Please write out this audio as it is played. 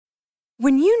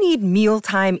When you need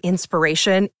mealtime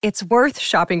inspiration, it's worth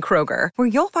shopping Kroger, where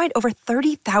you'll find over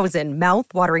 30,000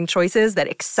 mouth-watering choices that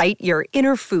excite your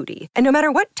inner foodie. And no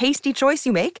matter what tasty choice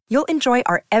you make, you'll enjoy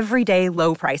our everyday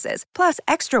low prices, plus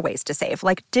extra ways to save,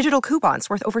 like digital coupons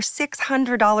worth over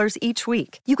 $600 each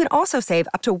week. You can also save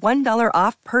up to $1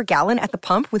 off per gallon at the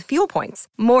pump with fuel points.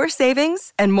 More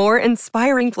savings and more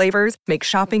inspiring flavors make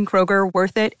shopping Kroger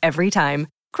worth it every time.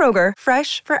 Kroger,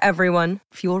 fresh for everyone.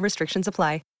 Fuel restrictions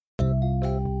apply.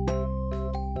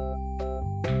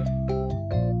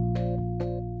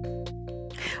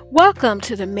 Welcome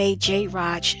to the May J.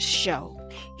 Raj Show.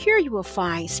 Here you will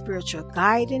find spiritual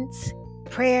guidance,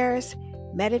 prayers,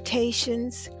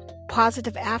 meditations,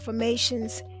 positive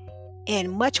affirmations, and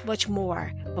much, much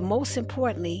more. But most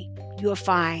importantly, you will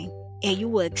find and you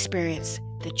will experience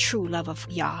the true love of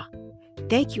Yah.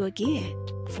 Thank you again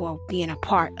for being a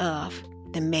part of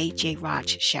the May J.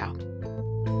 Raj Show.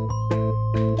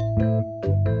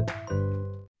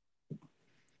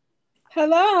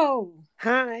 Hello.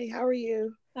 Hi, how are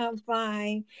you? I'm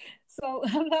fine. So,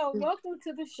 hello, welcome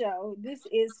to the show. This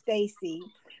is Stacy.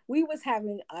 We was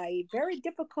having a very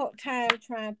difficult time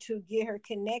trying to get her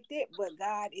connected, but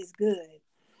God is good.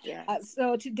 Yes.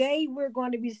 So today we're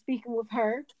going to be speaking with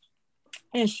her,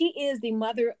 and she is the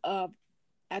mother of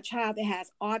a child that has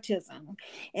autism.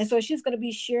 And so she's going to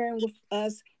be sharing with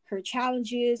us her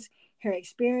challenges, her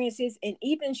experiences, and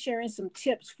even sharing some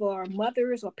tips for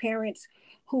mothers or parents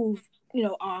who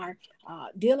are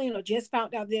dealing or just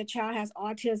found out their child has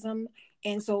autism.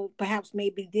 And so perhaps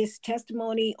maybe this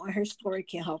testimony or her story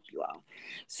can help you all.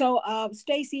 So,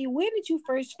 Stacy, when did you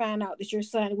first find out that your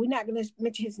son, we're not going to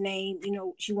mention his name,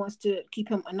 she wants to keep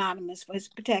him anonymous for his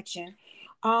protection.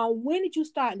 When did you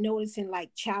start noticing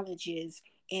like challenges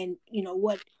and,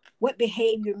 what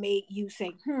behavior made you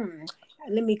say,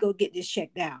 let me go get this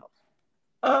checked out?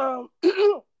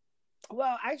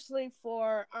 Well, actually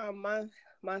for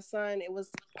my son, it was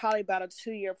probably about a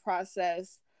 2-year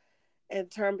process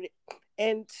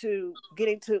into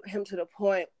getting him to the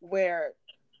point where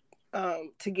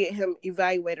to get him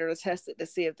evaluated or tested to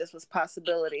see if this was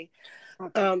possibility.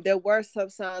 Okay. There were some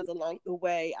signs along the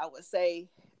way. I would say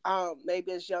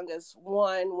maybe as young as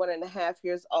 1.5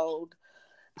 years old,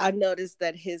 I noticed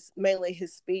that mainly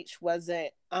his speech wasn't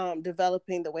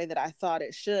developing the way that I thought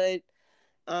it should.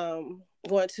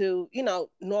 Going to,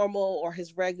 normal or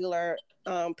his regular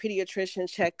pediatrician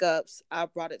checkups. I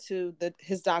brought it to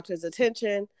his doctor's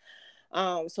attention.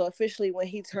 So officially when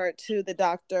he turned 2, the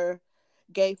doctor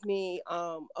gave me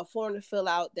a form to fill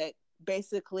out that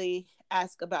basically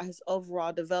asked about his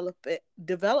overall development.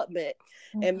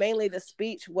 Mm-hmm. And mainly the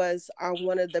speech was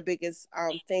one of the biggest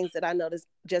things that I noticed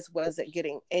just wasn't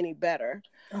getting any better.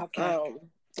 Okay.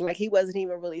 Like he wasn't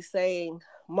even really saying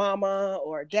mama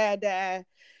or dad.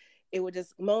 It would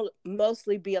just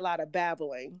mostly be a lot of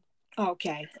babbling.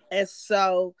 Okay. And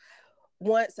so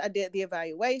once I did the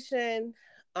evaluation,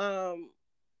 the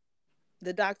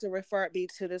doctor referred me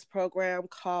to this program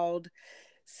called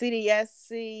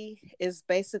CDSC. Is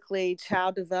basically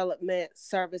Child Development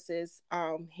Services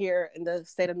here in the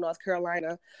state of North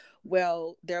Carolina.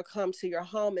 Well, they'll come to your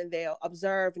home and they'll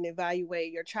observe and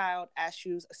evaluate your child, ask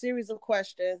you a series of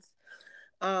questions.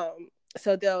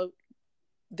 So they'll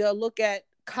look at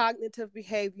cognitive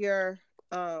behavior,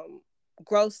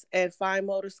 gross and fine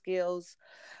motor skills,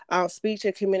 speech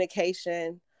and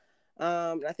communication.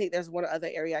 I think there's one other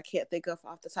area I can't think of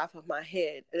off the top of my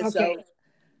head. And okay. So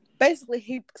basically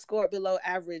he scored below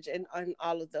average in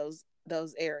all of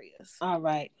those areas. All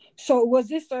right. So was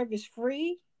this service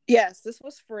free? Yes, this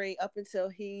was free up until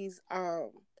he's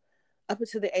up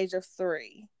until the age of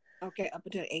 3. Okay, up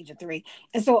until the age of 3.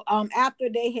 And so after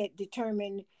they had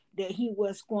determined that he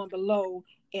was going below,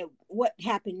 and what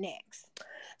happened next?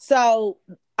 So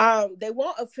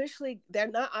they're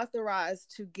not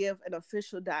authorized to give an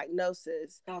official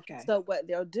diagnosis. Okay. So what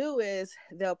they'll do is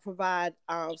they'll provide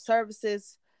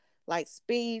services like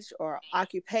speech or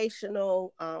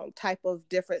occupational type of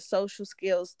different social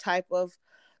skills type of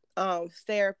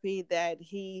therapy that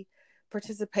he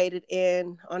participated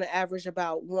in on an average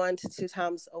about 1 to 2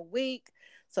 times a week.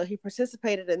 So he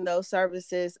participated in those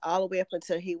services all the way up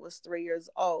until he was 3 years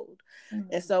old.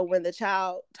 Mm-hmm. And so when the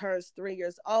child turns 3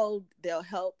 years old, they'll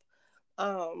help,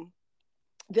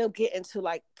 they'll get into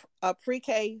like a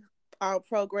pre-K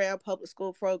program, public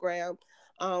school program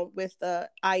with the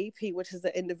IEP, which is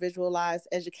the individualized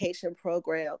education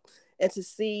program, and to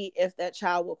see if that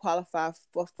child will qualify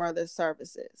for further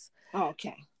services.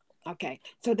 Okay.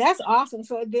 So that's awesome.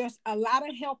 So there's a lot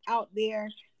of help out there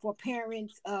for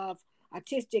parents of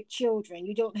autistic children.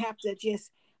 You don't have to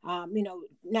just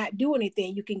not do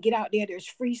anything. You can get out there. There's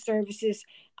free services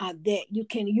that you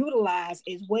can utilize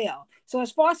as well. So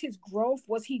as far as his growth,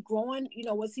 was he growing?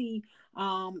 Was he,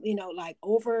 like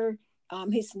over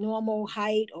his normal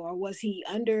height, or was he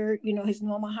under, his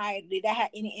normal height? Did that have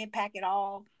any impact at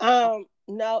all?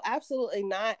 No, absolutely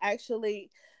not. Actually,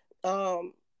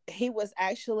 he was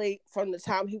actually, from the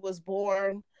time he was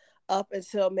born up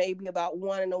until maybe about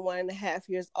 1.5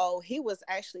 years old, he was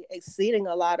actually exceeding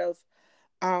a lot of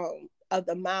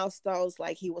the milestones.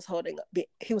 Like he was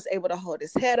able to hold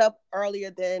his head up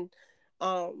earlier than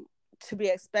to be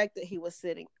expected. He was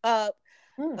sitting up.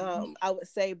 I would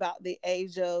say about the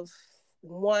age of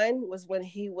 1 was when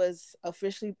he was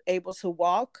officially able to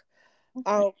walk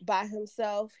by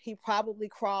himself. He probably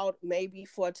crawled maybe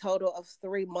for a total of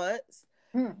 3 months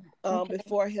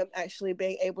before him actually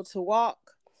being able to walk.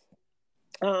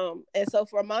 And so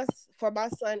for my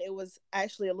son, it was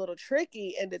actually a little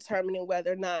tricky in determining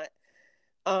whether or not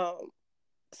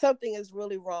something is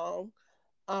really wrong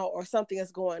or something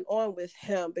is going on with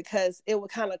him, because it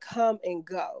would kind of come and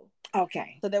go.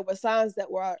 Okay. So there were signs that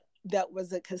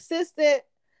wasn't consistent,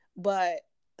 but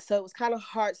so it was kind of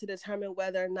hard to determine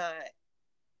whether or not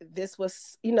this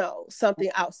was, something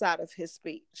outside of his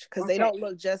speech, because they don't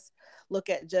look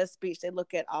at just speech. They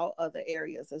look at all other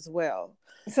areas as well.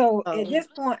 So at this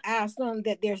point, I assume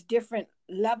that there's different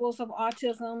levels of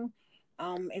autism,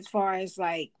 as far as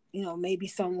like, maybe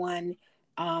someone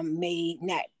may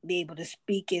not be able to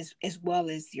speak as well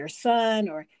as your son,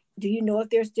 or do you know if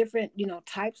there's different,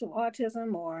 types of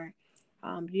autism, or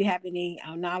do you have any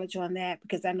knowledge on that?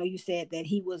 Because I know you said that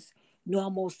he was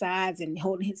normal size and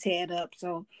holding his head up.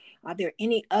 So are there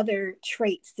any other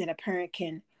traits that a parent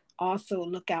can also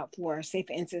look out for? Say,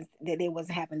 for instance, that they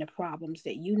wasn't having the problems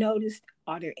that you noticed.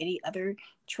 Are there any other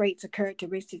traits or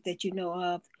characteristics that you know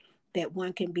of that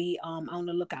one can be on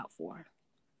the lookout for?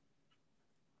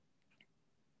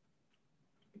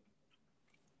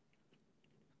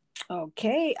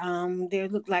 Okay, there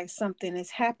look like something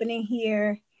is happening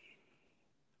here.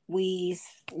 We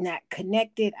not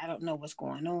connected. I don't know what's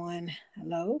going on.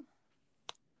 Hello.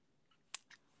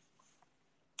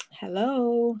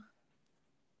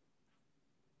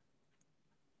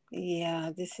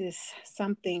 Yeah, this is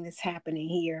something that's happening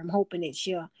here. I'm hoping that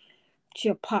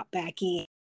she'll pop back in.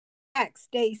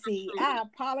 Stacy, I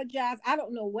apologize. I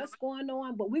don't know what's going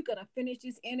on, but we're gonna finish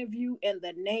this interview in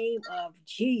the name of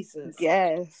Jesus.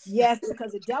 Yes,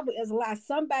 because the devil is a lie.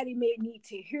 Somebody may need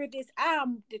to hear this.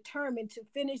 I'm determined to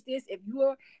finish this. If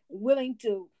you're willing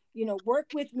to, work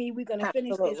with me, we're gonna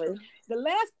finish this. The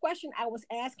last question I was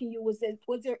asking you was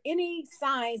there any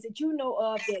signs that you know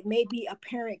of that maybe a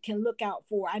parent can look out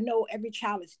for? I know every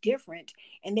child is different,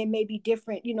 and there may be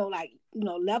different,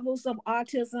 levels of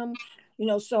autism.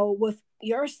 So with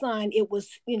your son, it was,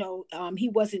 he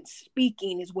wasn't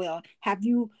speaking as well. Have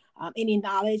you any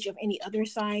knowledge of any other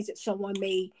signs that someone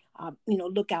may,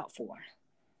 look out for?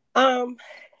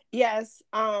 Yes.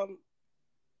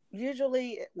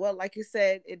 Usually, well, like you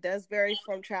said, it does vary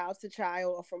from child to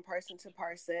child or from person to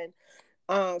person.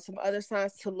 Some other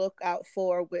signs to look out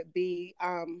for would be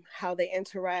how they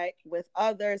interact with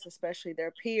others, especially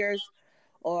their peers,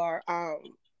 or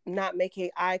not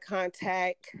making eye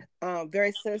contact,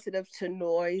 very sensitive to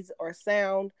noise or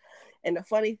sound. And the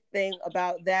funny thing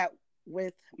about that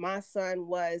with my son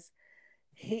was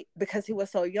because he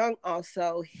was so young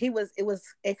also, it was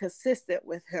inconsistent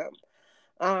with him.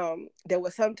 There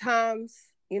was sometimes,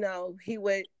 he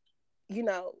would,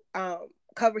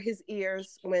 cover his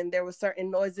ears when there were certain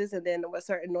noises, and then there were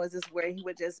certain noises where he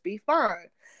would just be fine.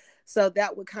 So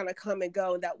that would kind of come and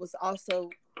go. And that was also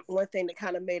one thing that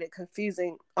kind of made it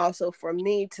confusing also for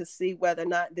me to see whether or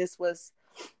not this was,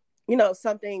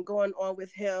 something going on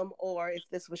with him, or if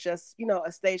this was just,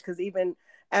 a stage. Because even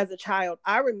as a child,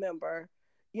 I remember,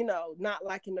 not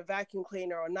liking the vacuum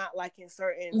cleaner or not liking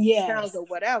certain sounds or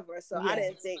whatever. So I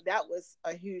didn't think that was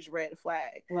a huge red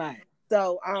flag. Right.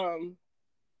 So,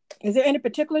 is there any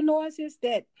particular noises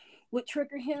that would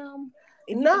trigger him?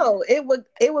 No, it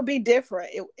would be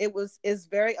different. It's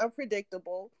very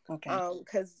unpredictable. Okay.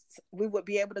 Because we would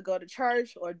be able to go to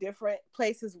church or different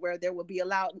places where there would be a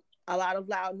lot of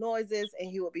loud noises, and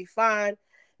he would be fine.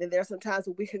 Then there's some times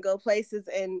where we can go places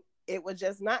and it would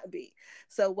just not be.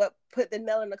 So what put the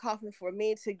nail in the coffin for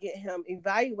me to get him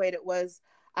evaluated was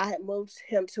I had moved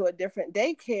him to a different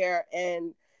daycare,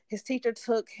 and his teacher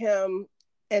took him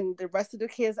and the rest of the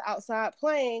kids outside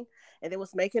playing, and they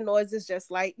was making noises just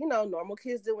like, normal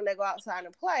kids do when they go outside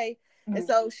and play. Mm-hmm. And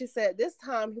so she said this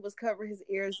time he was covering his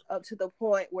ears up to the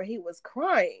point where he was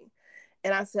crying.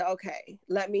 And I said, okay,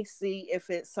 let me see if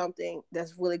it's something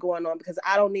that's really going on, because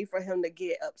I don't need for him to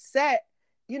get upset,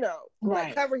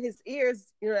 Right. covering his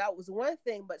ears, that was one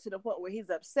thing, but to the point where he's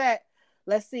upset,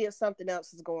 let's see if something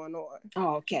else is going on.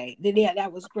 Oh, okay. Then yeah,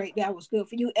 that was great. That was good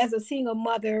for you as a single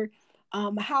mother.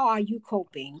 How are you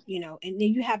coping? And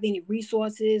then you have any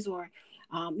resources or,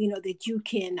 that you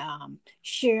can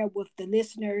share with the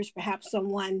listeners. Perhaps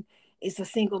someone is a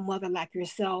single mother like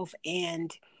yourself,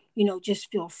 and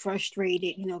just feel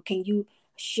frustrated. Can you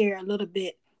share a little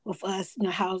bit with us?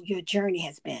 How your journey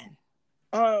has been.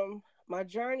 My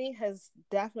journey has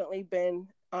definitely been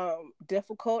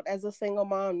difficult as a single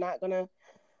mom. Not gonna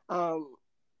um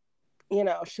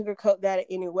sugarcoat that in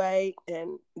any way.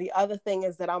 And the other thing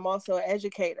is that I'm also an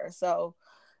educator. So,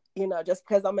 just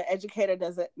because I'm an educator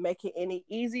doesn't make it any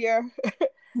easier.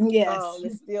 Yes.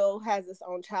 It still has its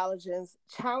own challenges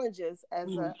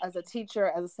as a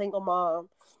teacher, as a single mom.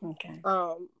 Okay.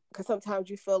 Because sometimes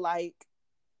you feel like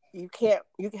you can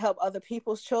help other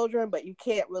people's children, but you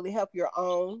can't really help your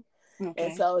own. Okay.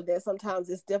 And so then sometimes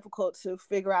it's difficult to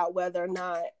figure out whether or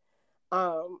not,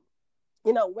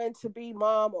 when to be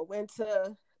mom or when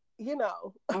to,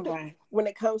 All right. when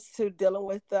it comes to dealing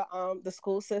with the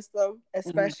school system,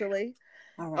 especially.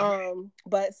 All right.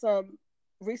 But some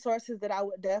resources that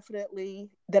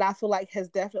that I feel like has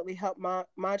definitely helped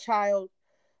my child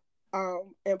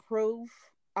improve,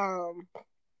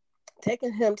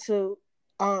 taking him to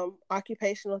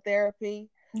occupational therapy.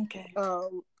 Okay.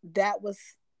 That was,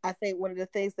 I think, one of the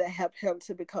things that helped him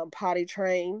to become potty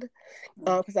trained.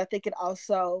 Because I think it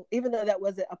also, even though that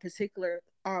wasn't a particular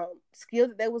skill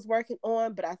that they was working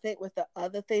on, but I think with the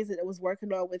other things that it was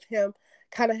working on with him,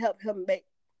 kind of helped him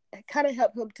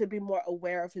to be more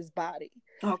aware of his body.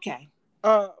 Okay.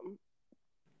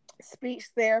 Speech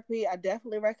therapy, I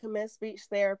definitely recommend speech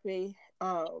therapy.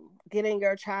 Getting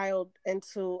your child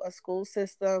into a school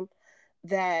system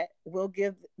that will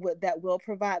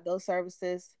provide those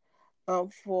services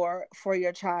for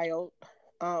your child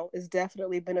is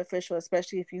definitely beneficial,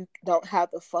 especially if you don't have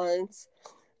the funds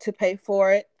to pay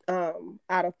for it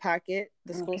out of pocket.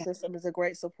 The school system is a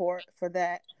great support for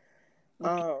that.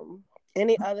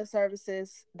 Any other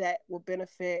services that will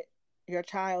benefit your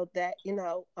child, that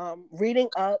reading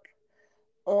up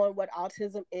on what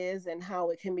autism is and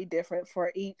how it can be different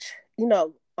for each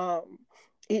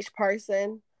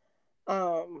person.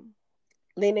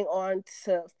 Leaning on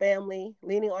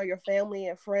your family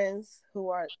and friends who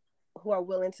are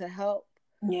willing to help.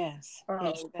 Yes.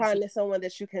 Yes. Finding someone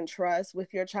that you can trust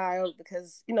with your child,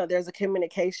 because there's a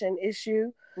communication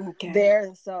issue there,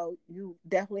 and so you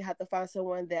definitely have to find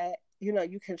someone that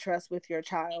you can trust with your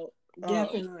child.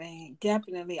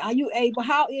 Definitely. Are you able?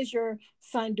 How is your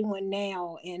son doing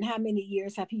now? And how many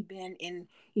years have he been in,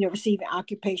 receiving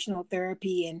occupational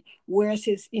therapy? And where's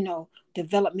his,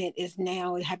 development is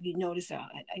now? Have you noticed a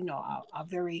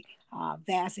very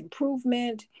vast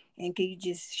improvement? And can you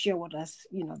just share with us,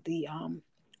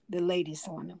 the latest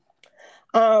on him?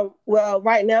 Well,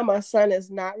 right now my son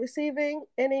is not receiving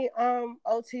any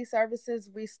OT services.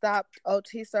 We stopped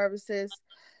OT services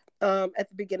at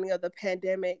the beginning of the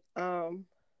pandemic.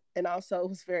 And also it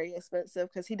was very expensive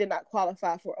because he did not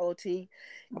qualify for OT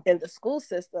in the school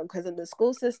system. Because in the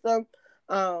school system,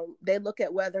 they look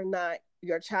at whether or not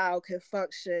your child can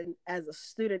function as a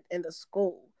student in the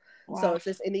school. Wow. So if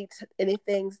there's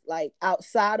anything like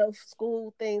outside of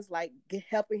school, things like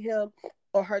helping him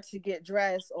or her to get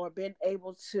dressed, or being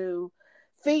able to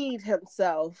feed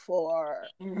himself, or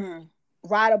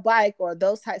ride a bike, or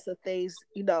those types of things,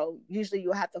 usually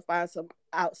you'll have to find some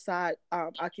outside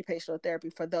occupational therapy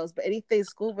for those. But anything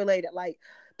school related, like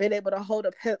being able to hold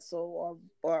a pencil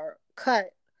or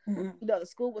cut, the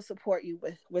school will support you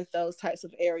with those types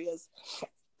of areas.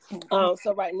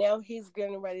 So right now he's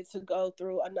getting ready to go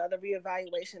through another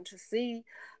reevaluation to see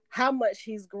how much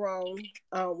he's grown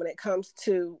when it comes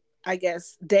to, I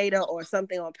guess, data or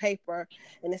something on paper,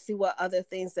 and to see what other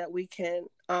things that we can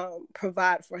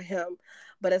provide for him.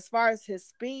 But as far as his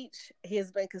speech, he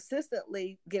has been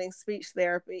consistently getting speech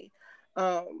therapy,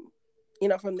 from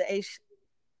the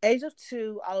age of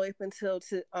 2 all the way up until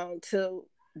till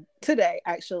today,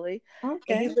 actually.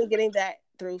 Okay. And he's been getting that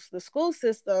through the school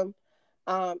system.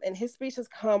 And his speech has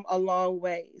come a long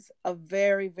ways, a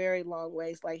very, very long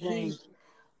ways. Like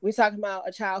we talking about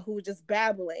a child who was just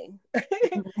babbling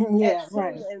yeah,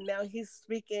 right. and now he's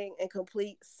speaking in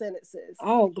complete sentences.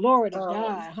 Oh, glory to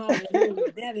God.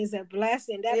 Hallelujah. That is a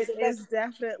blessing. It is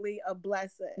definitely a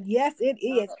blessing. Yes, it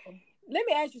is. Let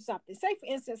me ask you something. Say, for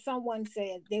instance, someone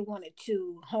said they wanted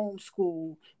to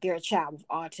homeschool their child with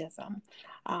autism.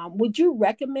 Would you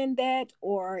recommend that?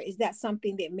 Or is that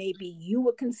something that maybe you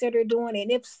would consider doing?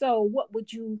 And if so, what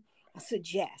would you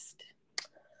suggest?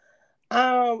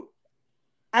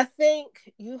 I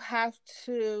think you have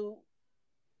to,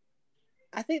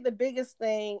 I think the biggest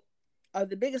thing, or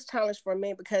the biggest challenge for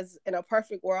me, because in a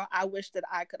perfect world, I wish that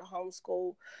I could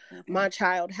homeschool my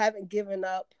child. Haven't given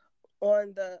up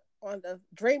on the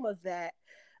dream of that,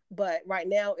 but right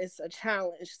now it's a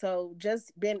challenge. So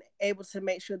just being able to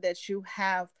make sure that you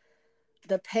have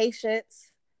the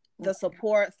patience, the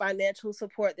support, financial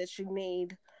support that you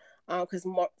need. Because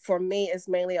for me, it's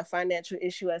mainly a financial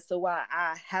issue as to why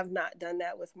I have not done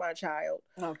that with my child.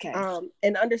 Okay.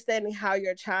 And understanding how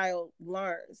your child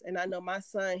learns. And I know my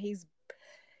son, he's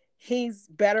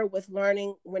better with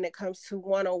learning when it comes to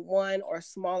one-on-one or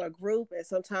smaller group. And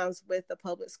sometimes with the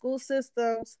public school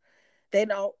systems, they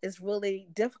don't, it's really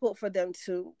difficult for them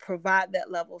to provide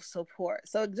that level of support.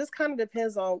 So it just kind of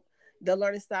depends on the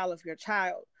learning style of your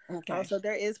child. Okay. So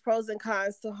there is pros and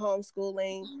cons to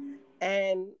homeschooling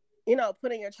and,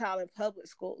 putting your child in public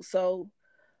school. So,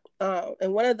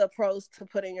 and one of the pros to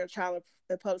putting your child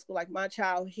in public school, like my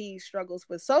child, he struggles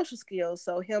with social skills.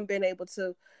 So him being able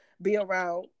to be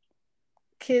around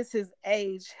kids his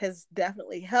age has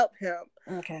definitely helped him.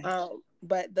 Okay.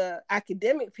 But the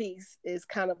academic piece is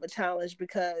kind of a challenge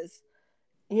because,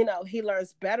 he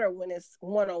learns better when it's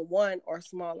one-on-one or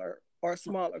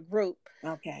smaller group.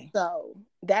 Okay. So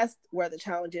that's where the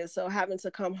challenge is. So having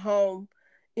to come home,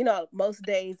 most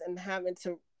days and having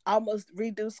to almost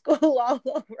redo school all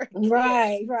over again.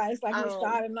 Right. It's like we're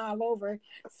starting all over.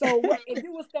 So if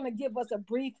you was going to give us a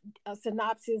brief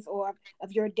synopsis or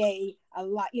of your day, a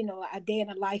day in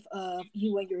the life of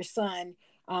you and your son,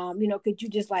 could you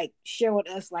just like share with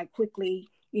us like quickly,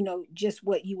 just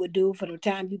what you would do for the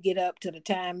time you get up to the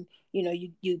time,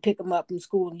 you pick them up from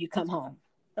school and you come home.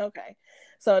 Okay.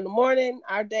 So in the morning,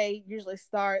 our day usually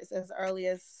starts as early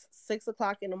as 6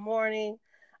 o'clock in the morning.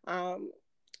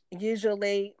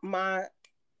 Usually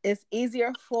it's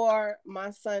easier for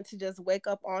my son to just wake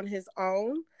up on his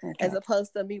own as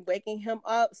opposed to me waking him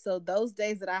up. So those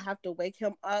days that I have to wake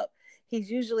him up, he's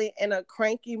usually in a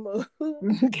cranky mood, but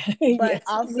yes,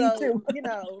 also,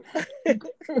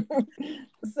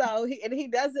 so he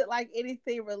doesn't like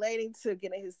anything relating to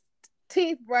getting his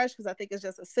teeth brushed because I think it's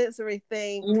just a sensory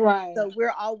thing. Right. So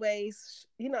we're always,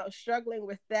 struggling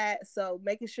with that. So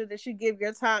making sure that you give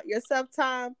yourself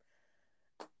time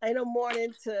in the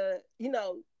morning to,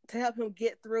 to help him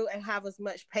get through and have as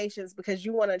much patience because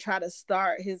you want to try to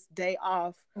start his day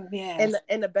off in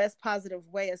the best positive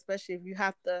way, especially if you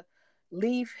have to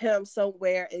leave him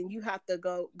somewhere and you have to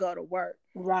go to work.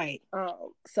 Right.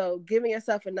 So giving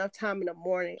yourself enough time in the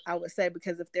morning, I would say,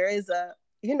 because if there is a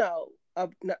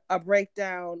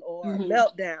breakdown or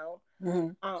meltdown,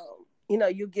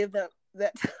 you give them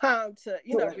that time to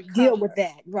recover. Deal with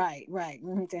that. Right.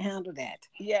 To handle that.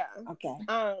 Yeah. Okay.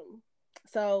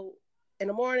 So in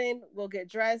the morning we'll get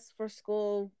dressed for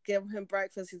school, give him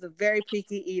breakfast. He's a very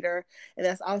picky eater, and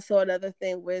that's also another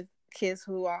thing with kids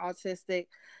who are autistic.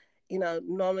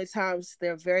 Normally times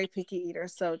they're very picky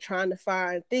eaters, so trying to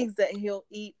find things that he'll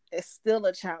eat is still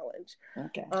a challenge.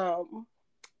 Okay.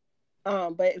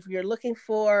 But if you're looking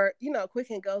for,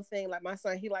 quick and go thing, like my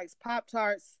son, he likes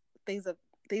Pop-Tarts, things of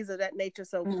that nature.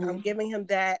 So I'm giving him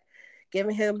that,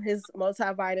 giving him his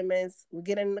multivitamins. We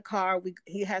get in the car.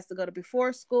 He has to go to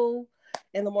before school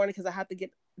in the morning because I have to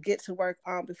get to work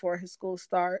before his school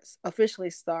officially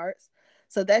starts.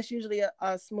 So that's usually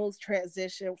a smooth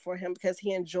transition for him because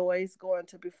he enjoys going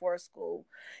to before school.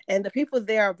 And the people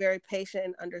there are very patient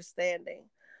and understanding.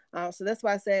 So that's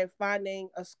why I say finding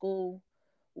a school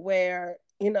where,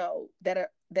 that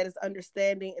is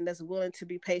understanding and that's willing to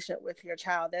be patient with your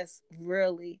child. That's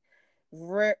really,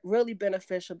 really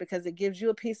beneficial because it gives you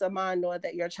a peace of mind knowing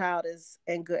that your child is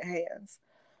in good hands,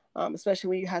 especially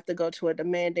when you have to go to a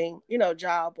demanding,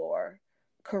 job or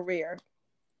career.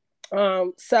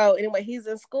 So anyway, he's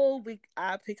in school.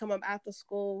 I pick him up after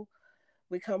school.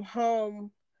 We come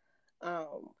home. I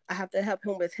have to help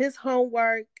him with his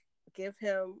homework, give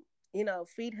him,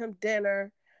 feed him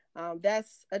dinner.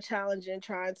 That's a challenge in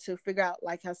trying to figure out,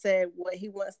 like I said, what he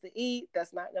wants to eat.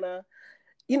 That's not gonna,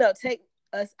 take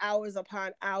us hours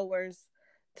upon hours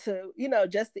to,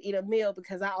 just to eat a meal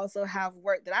because I also have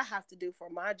work that I have to do for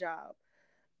my job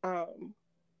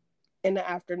in the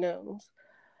afternoons.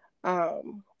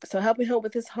 So helping him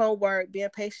with his homework, being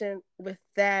patient with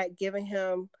that, giving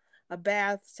him a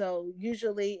bath. So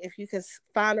usually if you can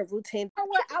find a routine.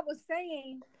 What I was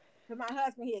saying to my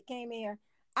husband, he came in here.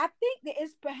 I think that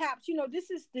it's perhaps, this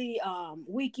is the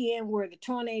weekend where the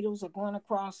tornadoes are going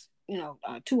across,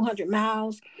 200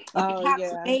 miles. Oh, Perhaps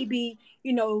yeah. maybe,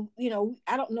 I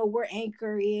don't know where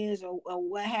Anchor is or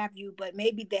what have you, but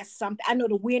maybe that's something. I know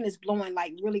the wind is blowing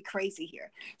like really crazy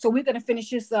here. So we're going to finish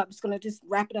this up. It's going to just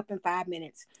wrap it up in 5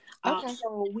 minutes. Okay.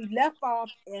 So we left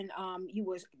off and you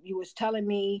was telling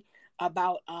me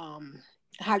about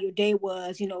how your day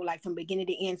was, like from beginning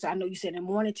to end. So I know you said in the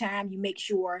morning time, you make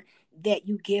sure that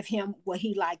you give him what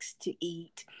he likes to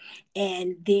eat.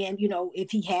 And then,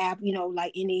 if he have,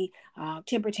 like any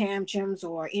temper tantrums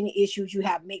or any issues you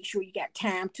have, make sure you got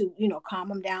time to,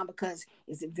 calm him down, because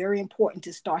it's very important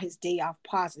to start his day off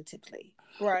positively.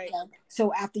 Right. Okay?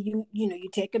 So after you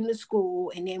take him to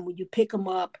school, and then when you pick him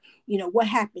up, what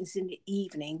happens in the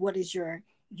evening? What is your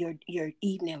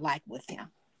evening like with him?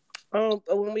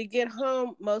 When we get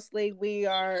home, mostly we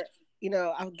are,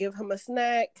 I'll give him a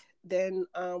snack. Then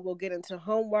we'll get into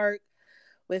homework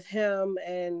with him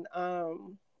and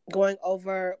going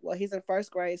over, well, he's in first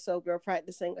grade, so we're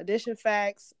practicing addition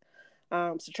facts,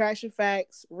 subtraction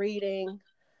facts, reading.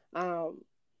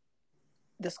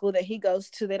 The school that he goes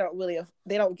to, they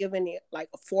don't give any like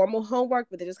formal homework,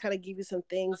 but they just kind of give you some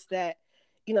things that,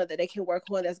 that they can work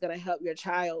on that's going to help your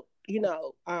child,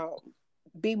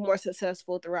 be more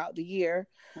successful throughout the year.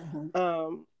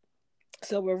 Mm-hmm.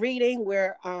 So we're reading,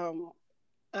 I'm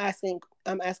asking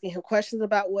him questions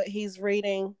about what he's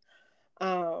reading.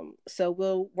 So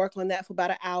we'll work on that for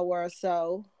about an hour or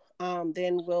so.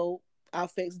 Then I'll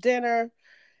fix dinner.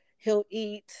 He'll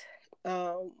eat.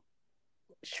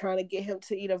 Trying to get him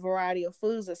to eat a variety of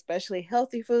foods, especially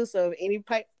healthy foods. So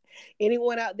if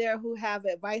anyone out there who have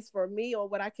advice for me on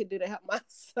what I could do to help my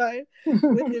son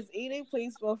with his eating,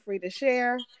 please feel free to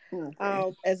share.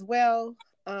 Okay. As well.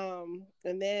 And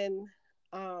then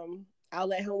I'll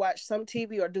let him watch some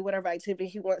TV or do whatever activity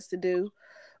he wants to do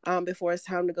before it's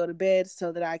time to go to bed,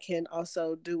 so that I can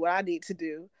also do what I need to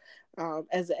do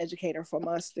as an educator for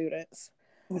my students.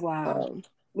 Wow.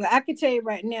 Well, I can tell you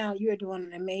right now, you're doing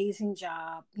an amazing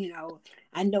job.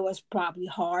 I know it's probably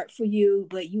hard for you,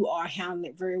 but you are handling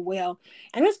it very well.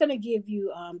 I'm just going to give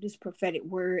you this prophetic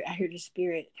word. I hear the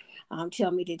Spirit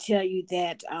tell me to tell you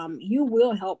that you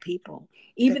will help people.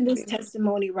 Even this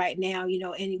testimony right now,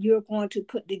 and you're going to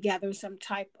put together some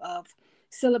type of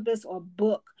syllabus or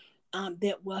book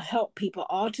that will help people.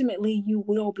 Ultimately, you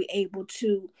will be able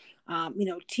to,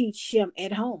 teach him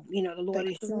at home. The Lord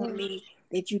is showing me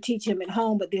that you teach him at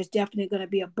home, but there's definitely going to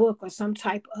be a book or some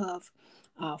type of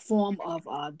form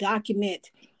of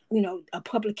document, a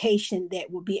publication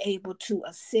that will be able to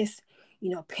assist,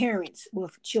 parents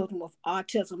with children with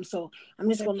autism. So I'm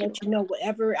just going to let you know,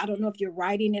 whatever, I don't know if you're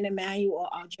writing in a manual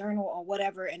or a journal or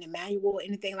whatever, in a manual,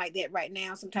 anything like that right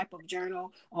now, some type of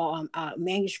journal or a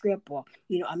manuscript or,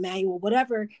 a manual,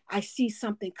 whatever. I see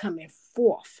something coming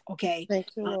forth. Okay. Thank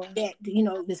you, that,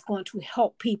 that's going to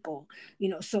help people,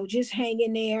 so just hang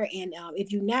in there. And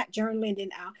if you're not journaling, then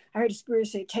I heard the Spirit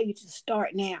say, tell you to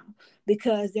start now,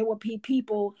 because there will be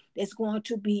people that's going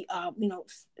to be,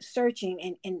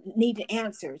 searching and needing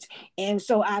answers. And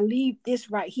so I leave this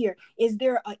right here. Is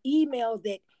there an email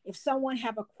that if someone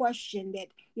have a question that,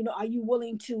 are you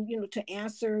willing to, to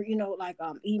answer,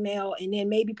 email, and then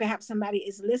maybe perhaps somebody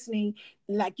is listening,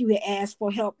 like you had asked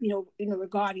for help,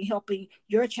 regarding helping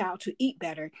your child to eat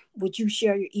better. Would you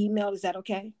share your email? Is that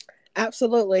okay?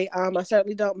 Absolutely. I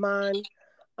certainly don't mind.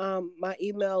 My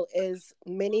email is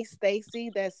Minnie Stacy.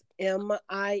 That's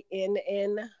MINNIESTACI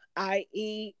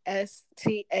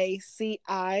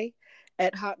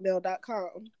 @hotmail.com.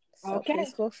 So okay.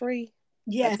 Please feel free.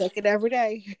 Yes. I take it every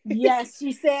day. Yes,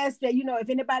 she says that, if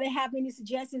anybody have any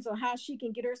suggestions on how she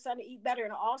can get her son to eat better.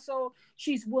 And also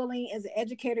she's willing as an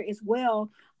educator as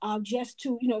well, just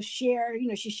to, share,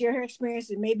 she share her experience,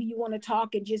 and maybe you want to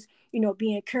talk and just,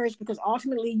 be encouraged, because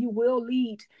ultimately you will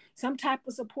lead some type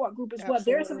of support group as well.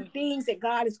 There are some things that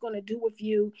God is going to do with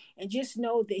you, and just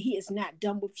know that he is not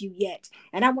done with you yet.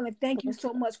 And I want to thank you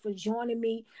so much for joining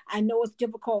me. I know it's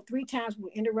difficult. 3 times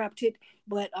we're interrupted,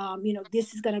 but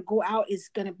this is going to go out. It's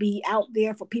going to be out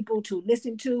there for people to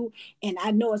listen to, and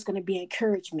I know it's going to be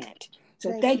encouragement.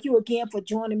 So thank you again for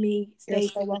joining me. You're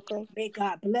so welcome. May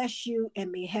God bless you,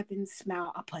 and may heaven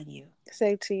smile upon you.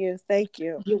 Same to you. Thank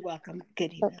you. You're welcome.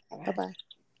 Good evening. Bye-bye.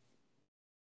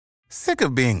 Sick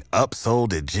of being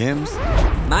upsold at gyms?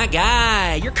 My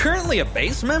guy, you're currently a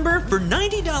base member? For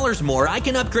 $90 more, I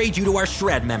can upgrade you to our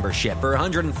Shred membership. For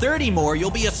 $130 more,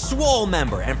 you'll be a Swole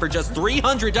member. And for just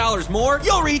 $300 more,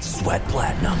 you'll reach Sweat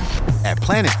Platinum. At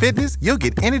Planet Fitness, you'll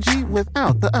get energy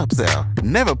without the upsell.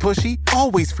 Never pushy,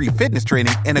 always free fitness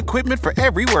training and equipment for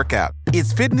every workout.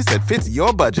 It's fitness that fits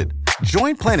your budget.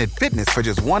 Join Planet Fitness for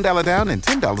just $1 down and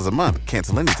 $10 a month.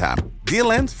 Cancel anytime.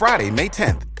 Deal ends Friday, May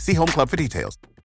 10th. See Home Club for details.